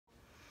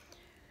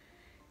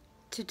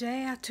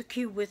Today I took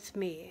you with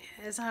me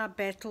as I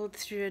battled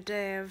through a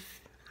day of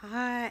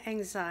high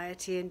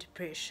anxiety and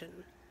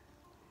depression.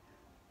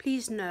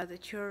 Please know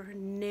that you're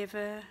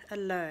never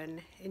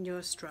alone in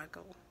your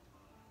struggle.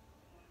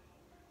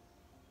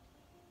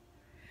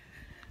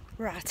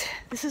 Right,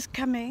 this is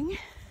coming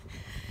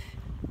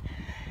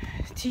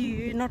to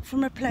you not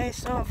from a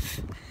place of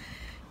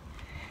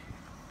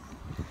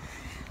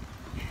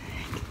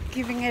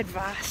giving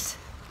advice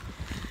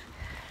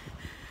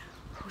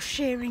or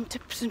sharing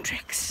tips and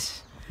tricks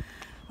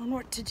on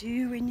what to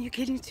do when you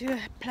get into a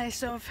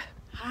place of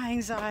high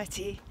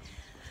anxiety.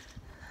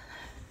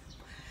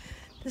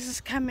 This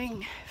is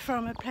coming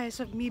from a place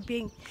of me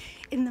being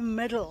in the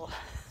middle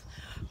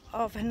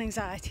of an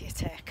anxiety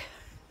attack.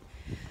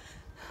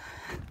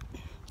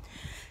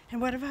 And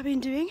what have I been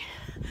doing?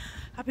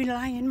 I've been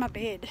lying in my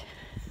bed.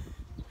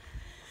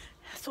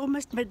 It's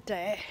almost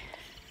midday.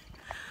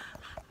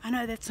 I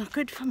know that's not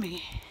good for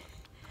me.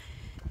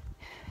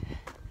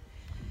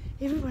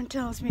 Everyone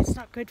tells me it's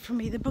not good for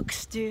me. The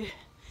books do.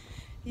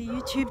 The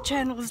YouTube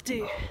channels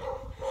do.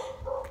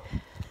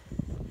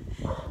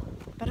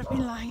 But I've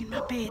been lying in my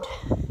bed.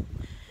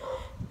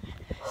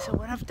 So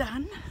what I've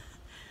done,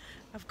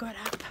 I've got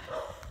up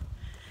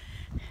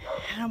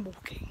and I'm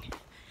walking.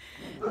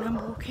 And I'm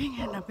walking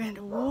and I'm going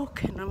to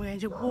walk and I'm going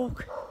to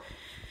walk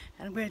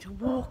and I'm going to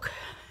walk.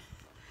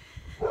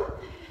 And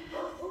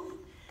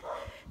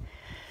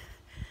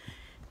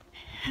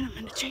I'm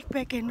going to check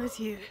back in with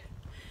you.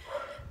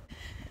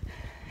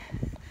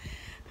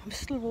 I'm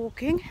still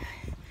walking.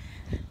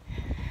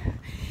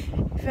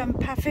 If I'm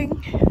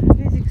puffing,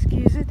 please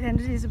excuse it, and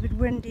it is a bit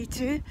windy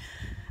too.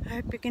 I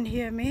hope you can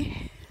hear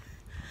me.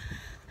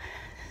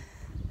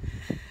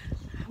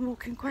 I'm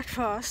walking quite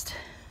fast.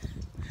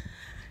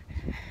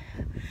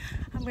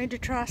 I'm going to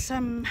try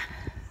some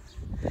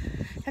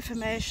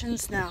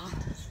affirmations now.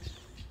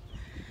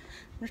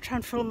 I'm going to try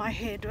and fill my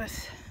head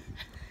with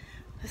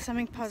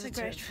something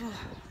positive. I'm so grateful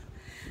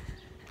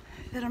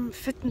that I'm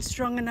fit and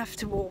strong enough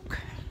to walk.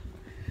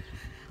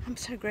 I'm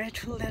so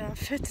grateful that I'm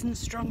fit and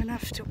strong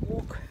enough to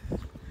walk.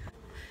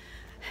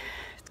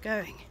 It's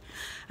going.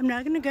 I'm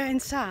now going to go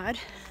inside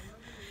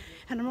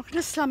and I'm not going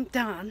to slump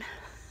down.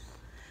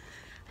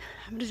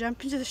 I'm going to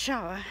jump into the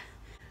shower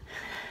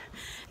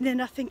and then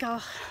I think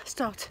I'll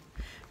start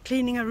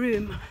cleaning a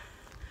room.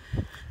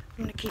 I'm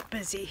going to keep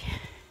busy.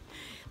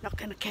 Not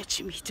going to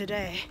catch me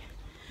today.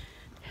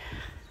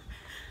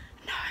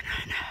 No.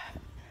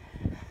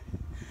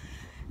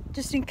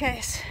 Just in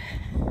case.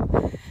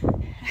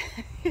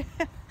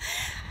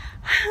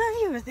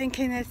 You were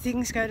thinking that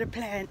things go to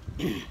plan.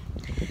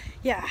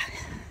 Yeah.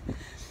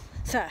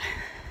 So,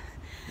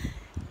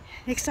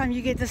 next time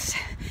you get this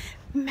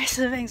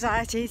massive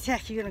anxiety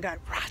attack, you're going to go,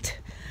 right,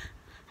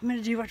 I'm going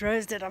to do what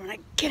Rose did. I'm going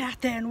to get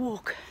out there and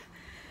walk.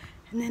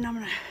 And then I'm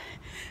going to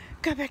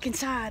go back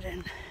inside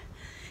and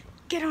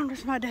get on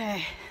with my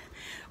day.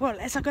 Well,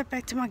 as I got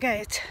back to my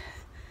gate,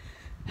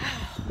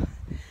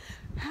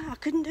 I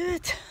couldn't do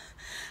it.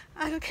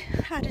 I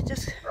had to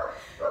just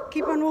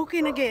keep on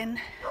walking again.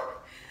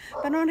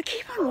 But I want to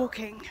keep on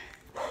walking.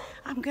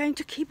 I'm going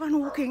to keep on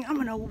walking. I'm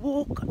going to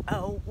walk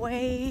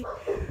away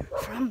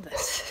from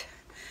this.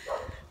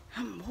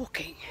 I'm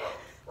walking.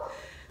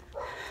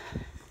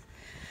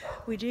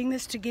 We're doing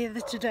this together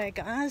today,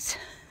 guys.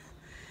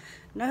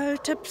 No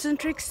tips and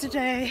tricks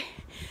today.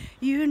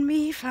 You and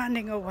me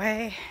finding a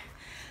way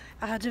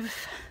out of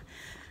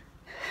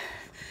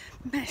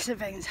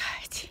massive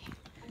anxiety.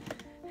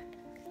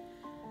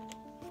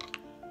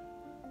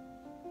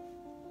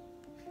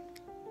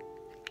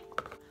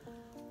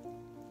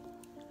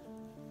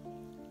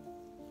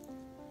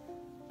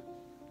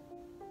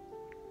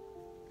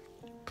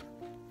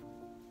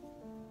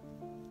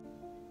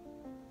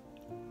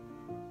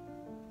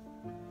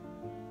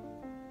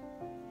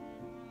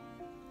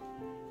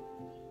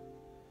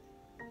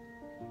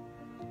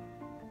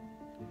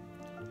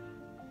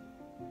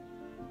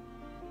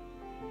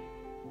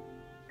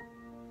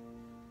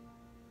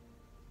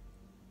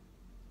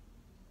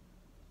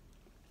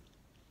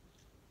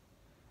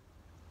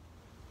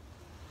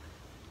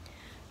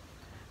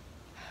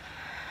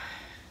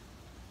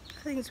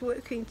 Nothing's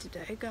working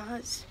today,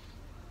 guys.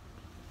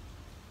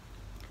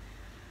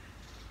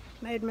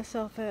 Made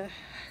myself a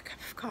cup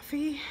of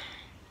coffee.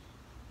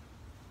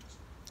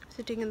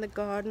 Sitting in the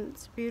garden.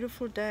 It's a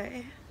beautiful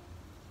day.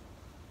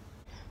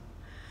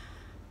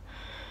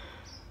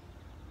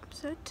 I'm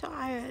so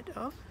tired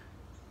of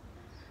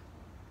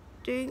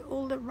doing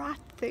all the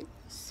right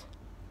things.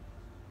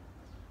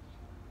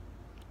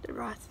 The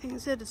right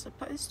things that are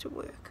supposed to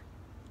work.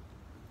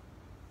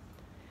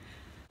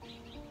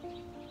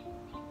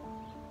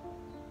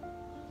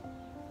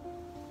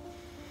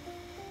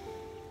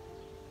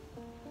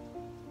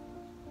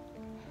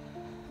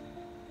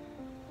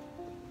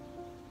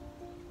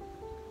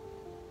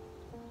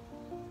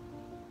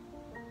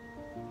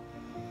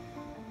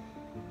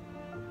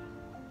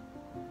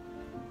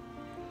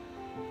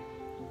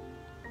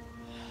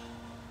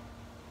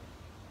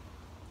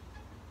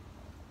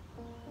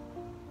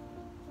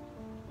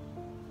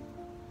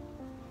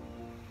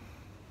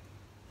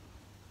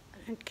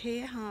 don't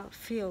care how I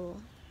feel.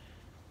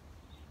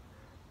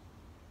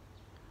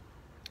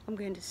 I'm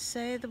going to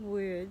say the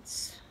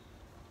words.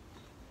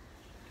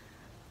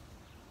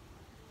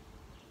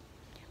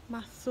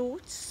 My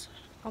thoughts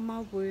are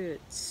my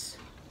words,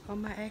 are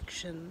my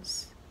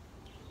actions.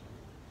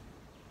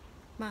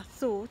 My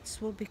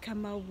thoughts will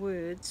become my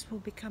words, will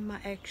become my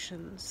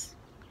actions.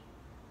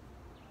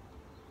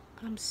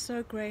 I'm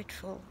so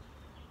grateful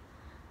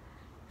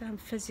that I'm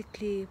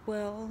physically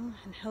well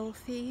and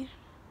healthy.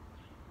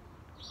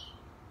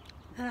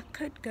 And I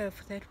could go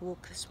for that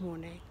walk this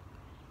morning.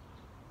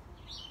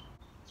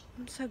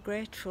 I'm so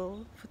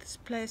grateful for this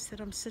place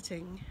that I'm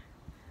sitting.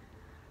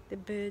 The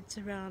birds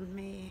around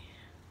me.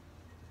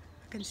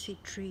 I can see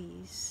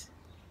trees.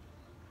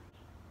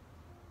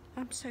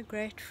 I'm so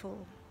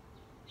grateful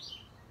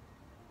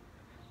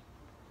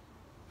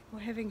for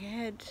having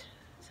had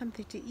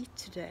something to eat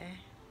today.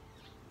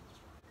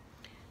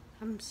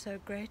 I'm so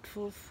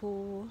grateful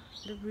for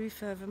the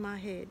roof over my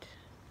head.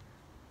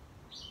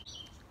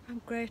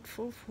 I'm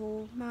grateful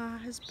for my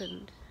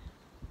husband.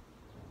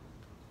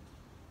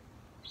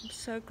 I'm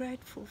so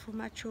grateful for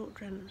my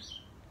children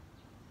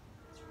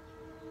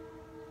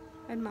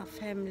and my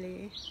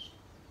family.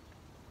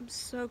 I'm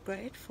so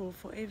grateful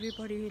for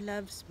everybody who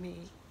loves me.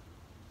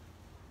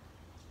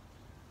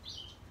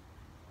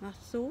 My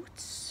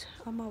thoughts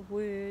are my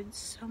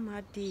words, are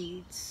my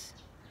deeds.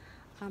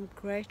 I'm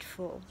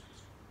grateful.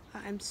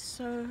 I am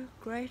so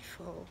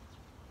grateful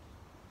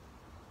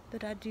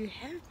that I do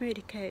have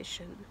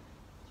medication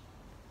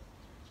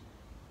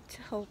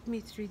to help me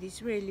through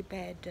these really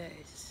bad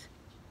days.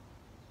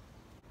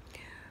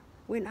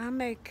 When I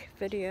make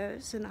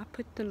videos and I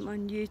put them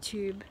on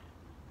YouTube,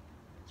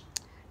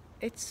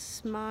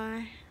 it's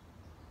my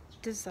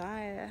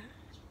desire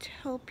to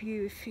help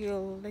you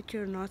feel that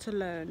you're not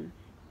alone.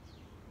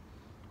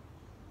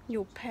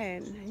 Your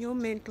pain and your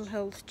mental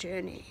health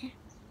journey.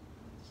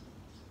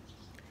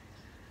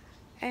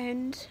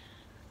 And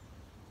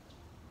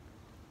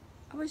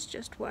I was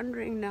just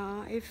wondering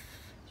now if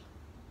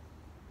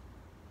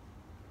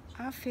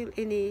I feel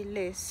any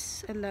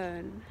less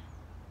alone.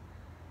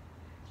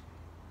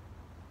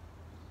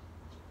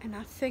 And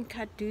I think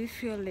I do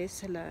feel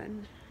less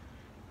alone.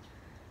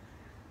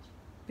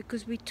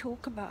 Because we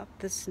talk about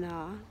this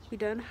now. We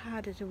don't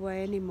hide it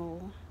away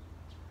anymore.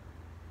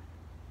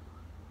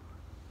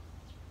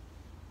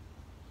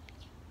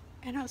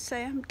 And I'll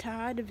say I'm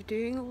tired of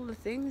doing all the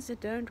things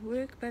that don't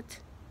work, but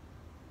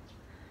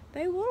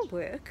they will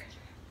work.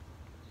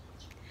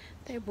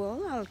 They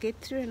will. I'll get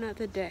through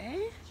another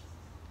day,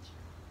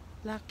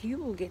 like you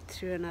will get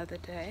through another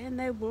day, and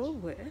they will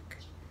work.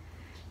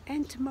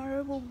 And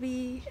tomorrow will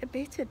be a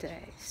better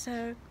day.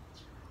 So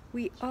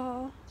we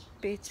are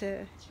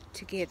better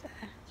together.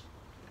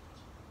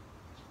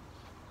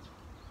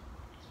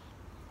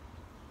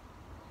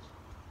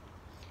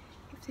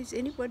 If there's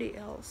anybody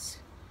else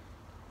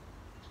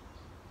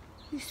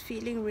who's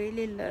feeling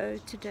really low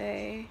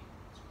today,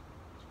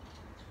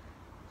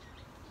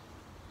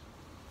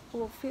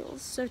 or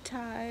feels so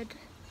tired,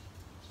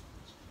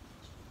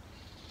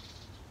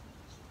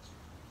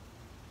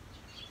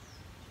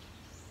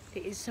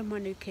 there is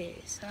someone who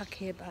cares. I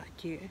care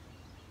about you.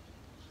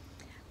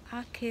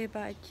 I care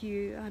about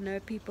you. I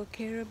know people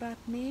care about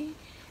me,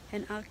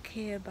 and I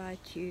care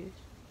about you.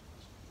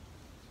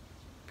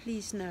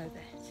 Please know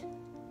that.